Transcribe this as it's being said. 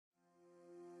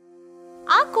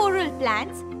coral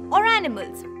plants or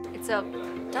animals? It's a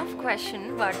tough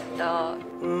question, but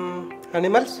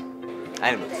Animals?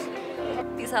 Animals.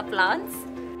 these are plants.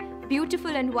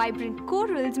 Beautiful and vibrant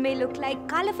corals may look like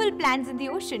colorful plants in the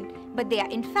ocean, but they are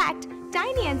in fact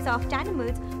tiny and soft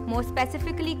animals, more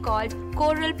specifically called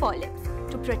coral polyps.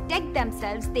 To protect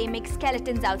themselves, they make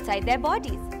skeletons outside their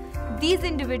bodies. These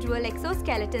individual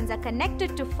exoskeletons are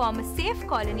connected to form a safe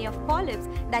colony of polyps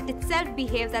that itself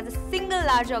behaves as a single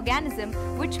large organism,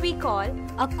 which we call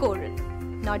a coral.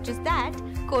 Not just that,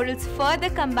 corals further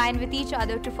combine with each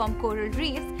other to form coral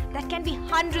reefs that can be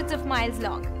hundreds of miles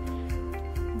long.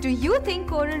 Do you think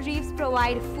coral reefs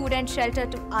provide food and shelter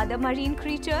to other marine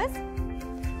creatures?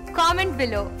 Comment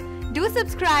below. Do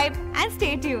subscribe and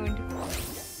stay tuned.